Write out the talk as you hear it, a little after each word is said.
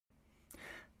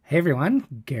Hey everyone,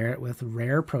 Garrett with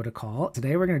RAIR Protocol.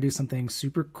 Today we're going to do something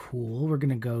super cool. We're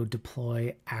going to go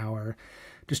deploy our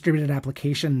distributed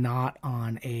application not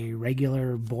on a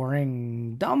regular,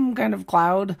 boring, dumb kind of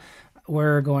cloud.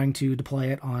 We're going to deploy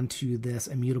it onto this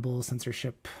immutable,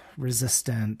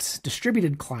 censorship-resistant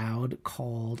distributed cloud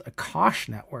called Akash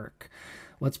Network.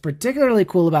 What's particularly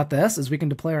cool about this is we can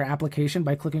deploy our application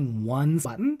by clicking one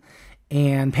button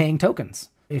and paying tokens.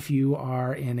 If you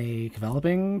are in a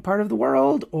developing part of the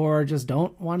world or just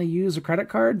don't want to use a credit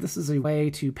card, this is a way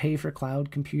to pay for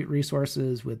cloud compute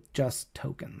resources with just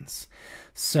tokens.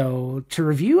 So to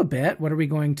review a bit, what are we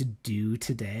going to do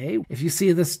today? If you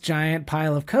see this giant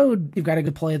pile of code, you've got to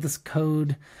deploy this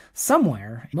code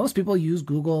somewhere. Most people use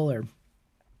Google or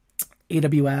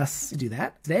AWS to do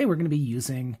that. Today we're going to be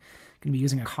using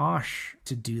Akash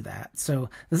to do that. So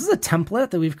this is a template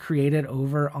that we've created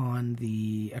over on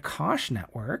the Akash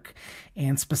network.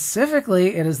 And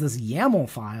specifically, it is this YAML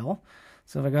file.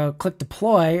 So if I go click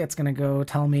deploy, it's going to go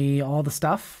tell me all the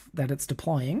stuff that it's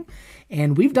deploying.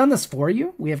 And we've done this for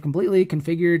you. We have completely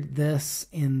configured this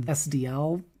in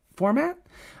SDL format,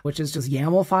 which is just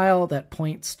YAML file that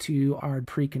points to our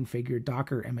pre-configured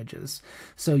Docker images.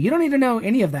 So you don't need to know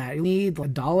any of that. You need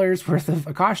 $1 worth of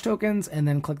Akash tokens and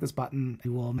then click this button.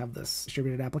 You will have this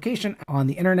distributed application on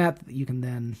the internet that you can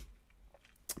then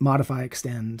modify,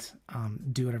 extend,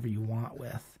 do whatever you want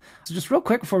with. So just real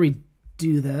quick before we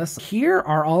do this, here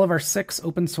are all of our 6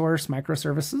 open source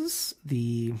microservices,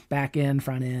 the backend,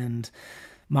 front end,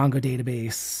 Mongo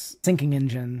database, syncing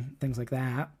engine, things like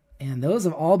that. And those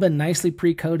have all been nicely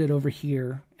pre-coded over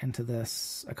here into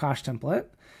this Akash template.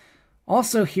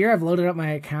 Also here, I've loaded up my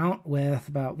account with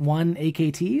about 1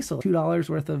 AKT, so $2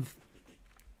 worth of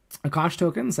Akash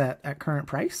tokens at current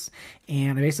price.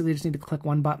 And I basically just need to click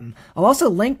one button. I'll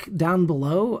also link down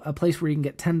below a place where you can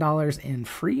get $10 in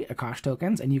free Akash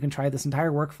tokens, and you can try this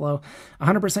entire workflow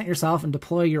 100% yourself and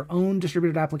deploy your own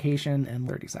distributed application in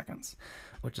 30 seconds.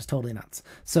 Which is totally nuts.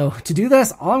 So to do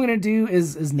this, all I'm going to do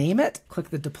is name it,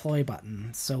 click the deploy button.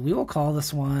 So we will call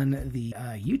this one the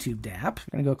YouTube dApp.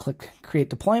 I'm going to go click create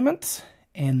deployment,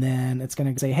 and then it's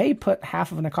going to say, hey, put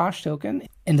half of an Akash token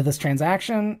into this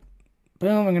transaction.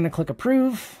 Boom, I'm going to click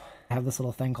approve. I have this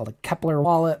little thing called a Kepler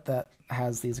wallet that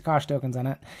has these Akash tokens in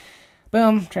it.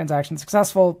 Boom, transaction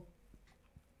successful.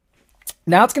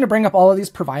 Now it's going to bring up all of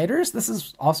these providers. This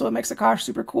is also what makes Akash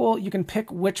super cool. You can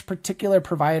pick which particular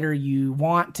provider you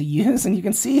want to use, and you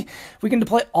can see we can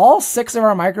deploy all 6 of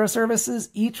our microservices,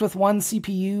 each with 1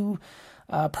 CPU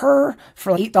per,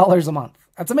 for like $8 a month.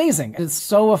 That's amazing. It's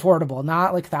so affordable,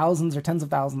 not like thousands or tens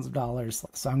of thousands of dollars.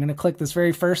 So I'm going to click this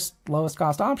very first lowest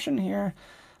cost option here.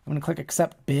 I'm going to click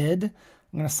accept bid.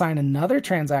 I'm going to sign another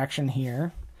transaction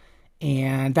here.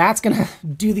 And that's going to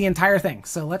do the entire thing.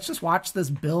 So let's just watch this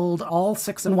build all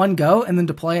 6 in one go and then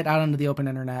deploy it out onto the open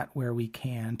internet where we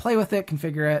can play with it,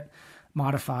 configure it,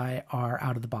 modify our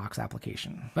out-of-the-box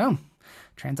application. Boom.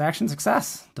 Transaction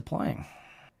success, deploying.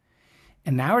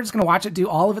 And now we're just going to watch it do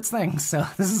all of its things. So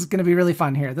this is going to be really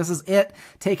fun here. This is it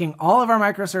taking all of our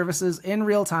microservices in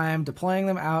real time, deploying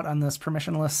them out on this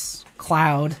permissionless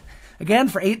cloud. Again,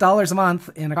 for $8 a month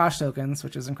in Akash tokens,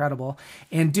 which is incredible,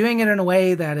 and doing it in a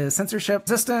way that is censorship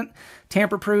resistant,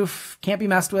 tamper-proof, can't be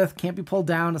messed with, can't be pulled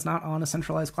down. It's not on a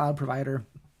centralized cloud provider.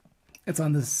 It's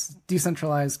on this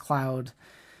decentralized cloud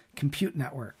compute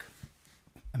network.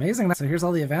 Amazing. So here's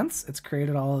all the events. It's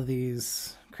created all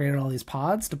these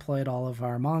pods, deployed all of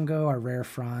our Mongo, our RAIR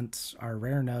front, our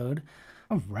RAIR node.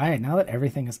 All right, now that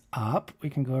everything is up, we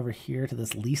can go over here to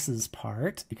this leases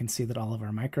part. You can see that all of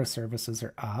our microservices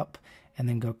are up, and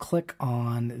then go click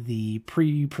on the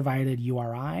pre-provided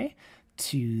URI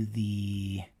to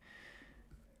the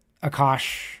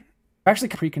Akash. We actually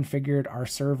pre-configured our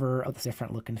server with a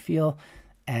different look and feel,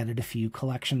 added a few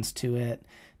collections to it,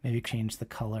 maybe change the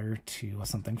color to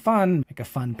something fun, like a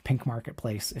fun pink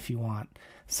marketplace if you want.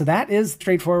 So that is a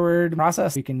straightforward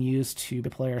process we can use to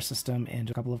deploy our system in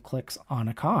a couple of clicks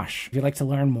on Akash. If you'd like to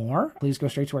learn more, please go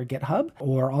straight to our GitHub,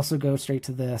 or also go straight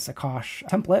to this Akash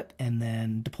template and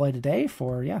then deploy today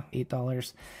for,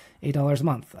 $8 a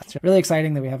month. That's really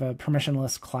exciting that we have a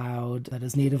permissionless cloud that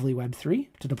is natively Web3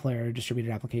 to deploy our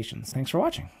distributed applications. Thanks for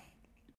watching.